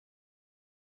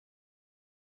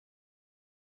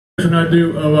I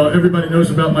do. Everybody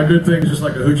knows about my good things, just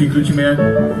like a hoochie coochie man.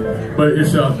 But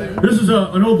it's this is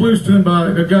an old blues tune by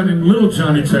a guy named Little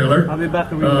Johnny Taylor,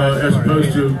 as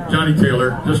opposed to Johnny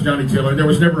Taylor, just Johnny Taylor. There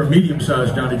was never a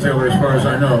medium-sized Johnny Taylor, as far as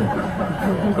I know,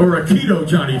 or a keto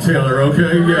Johnny Taylor.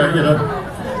 Okay, yeah, you know.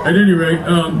 At any rate,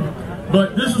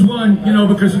 but this is one, you know,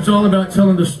 because it's all about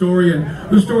telling the story, and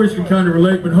the stories can kind of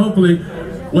relate. But hopefully,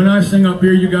 when I sing up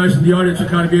here, you guys in the audience will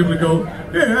kind of be able to go,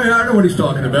 yeah, I know what he's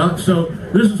talking about. So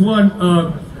this is one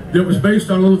that was based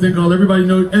on a little thing called Everybody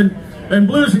Knows, and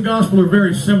blues and gospel are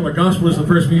very similar. Gospel is the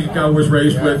first music I was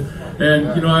raised with,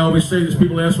 and you know, I always say this,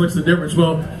 people ask what's the difference.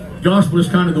 Well, gospel is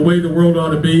kind of the way the world ought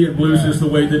to be, and blues is the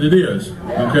way that it is,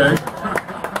 okay?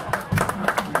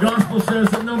 Gospel says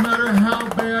that no matter how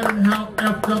bad and how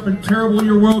effed up and terrible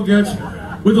your world gets,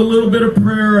 with a little bit of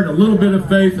prayer and a little bit of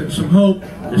faith and some hope,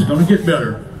 it's going to get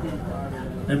better.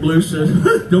 And blues says,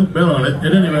 don't bet on it,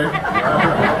 at any rate.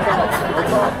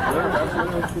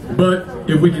 But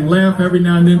if we can laugh every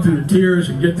now and then through the tears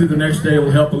and get through the next day,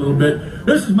 it'll help a little bit.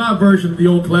 This is my version of the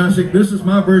old classic. This is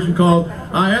my version called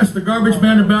I Asked the Garbage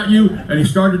Man About You, and he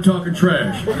started talking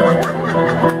trash.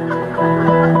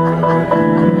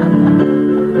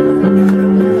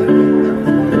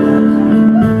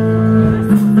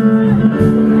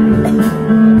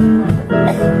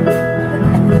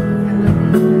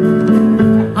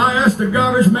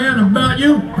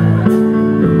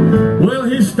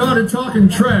 Talking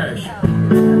trash.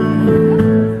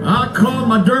 I called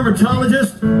my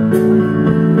dermatologist.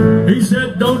 He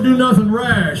said, don't do nothing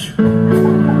rash.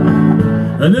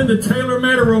 And then the tailor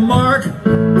made a remark,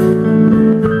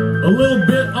 a little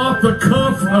bit off the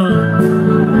cuff.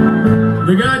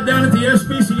 The guy down at the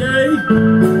SPCA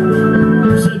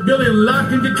said, Billy, life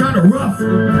can get kind of rough.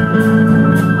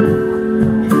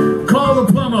 Call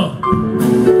the plumber.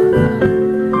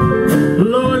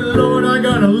 Lord, Lord, I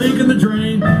got a leak in the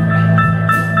drain.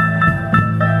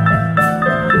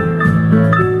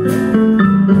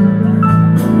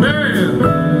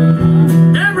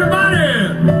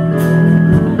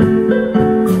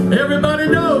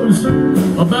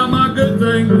 About my good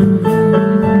thing.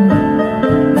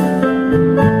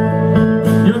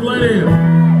 Young lady,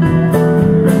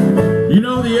 you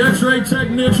know the x-ray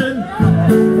technician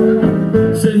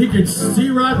said he could see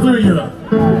right through you.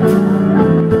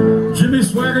 Jimmy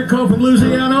Swagger called from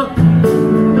Louisiana,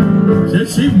 said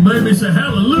she made me say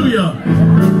hallelujah.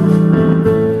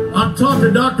 I talked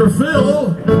to Dr.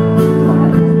 Phil.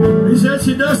 He said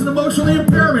she doesn't emotionally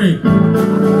impair me.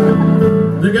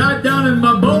 The guy down in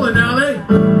my bowling alley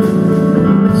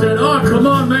said, oh, come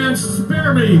on, man,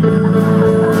 spare me.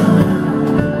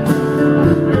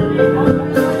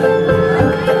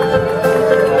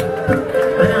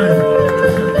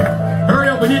 Hurry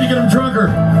up, we need to get him drunker.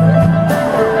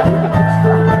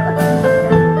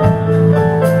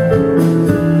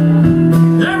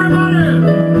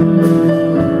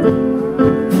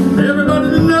 Everybody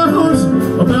that knows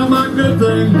about my good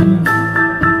thing.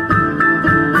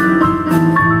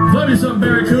 Something,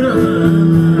 Barracuda.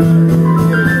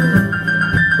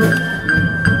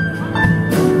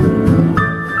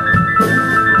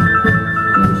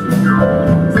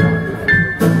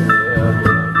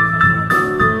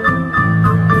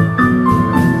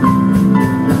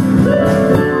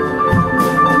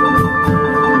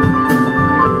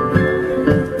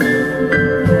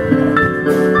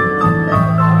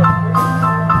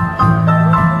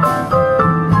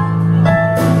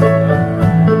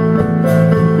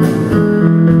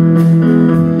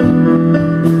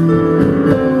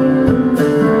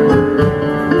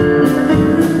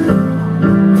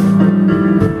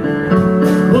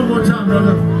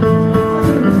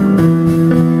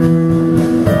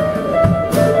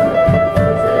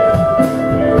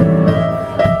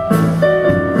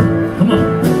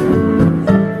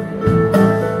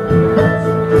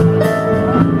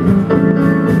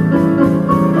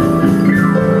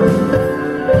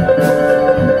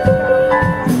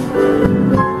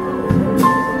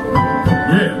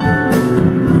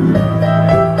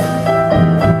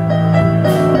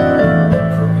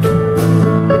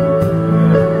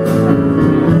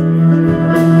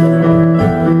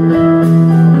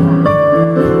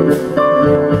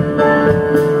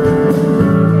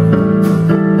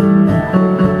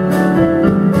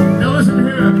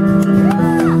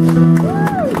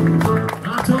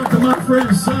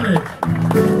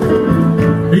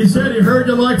 He said he heard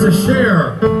you like to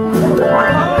share.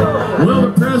 Well,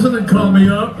 the president called me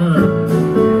up,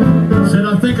 said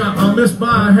I think I missed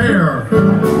by a hair.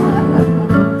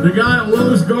 The guy at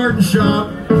Lowe's Garden Shop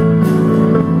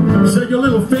said your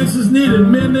little fence is needed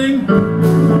mending.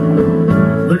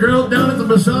 The girl down at the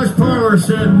massage slash parlor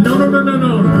said, no, no, no, no,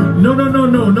 no, no, no, no,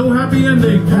 no, no happy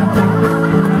ending.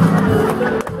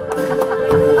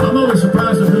 I'm always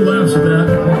surprised at who laughs at that.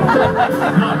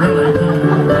 Not really.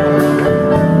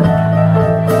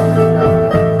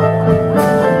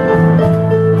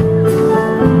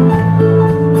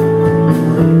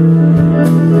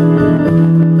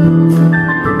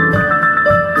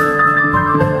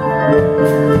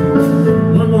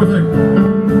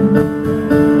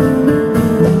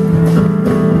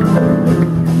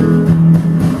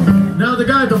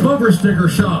 Sticker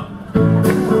shop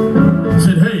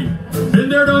said, hey, been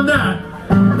there, done that.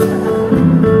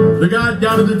 The guy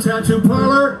down at the tattoo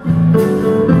parlor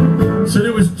said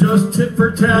it was just tit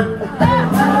for tat.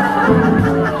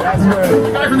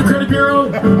 The guy from the credit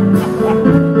bureau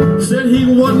said he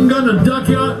wasn't gonna duck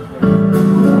you.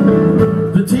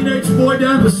 The teenage boy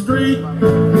down the street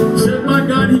said, my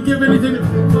God, he'd give anything to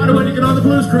find a way to get on the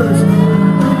blues cruise.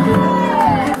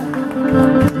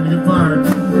 Gonna get fired.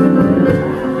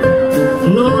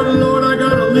 Lord, Lord, I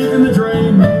got a leak in the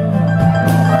drain.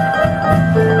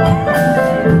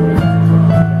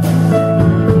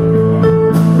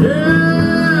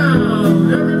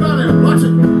 Yeah, everybody, watch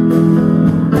it.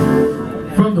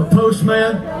 From the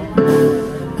postman,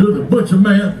 to the butcher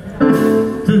man,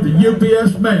 to the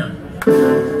UPS man,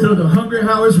 to the Hungry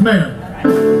Hours man,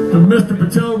 to Mr.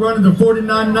 Patel running the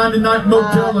 4999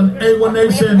 Motel and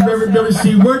A1A and Reverend Billy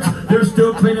C. Wirtz. They're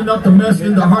still cleaning up the mess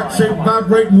in the heart-shaped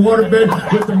vibrating waterbed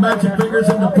with the magic fingers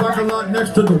in the parking lot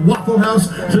next to the Waffle House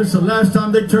since the last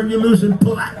time they turned you loose in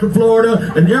Palatka,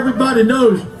 Florida. And everybody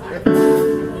knows,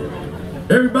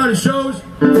 everybody shows,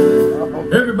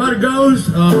 everybody goes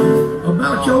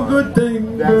about your good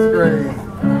thing. That's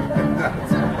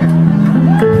great.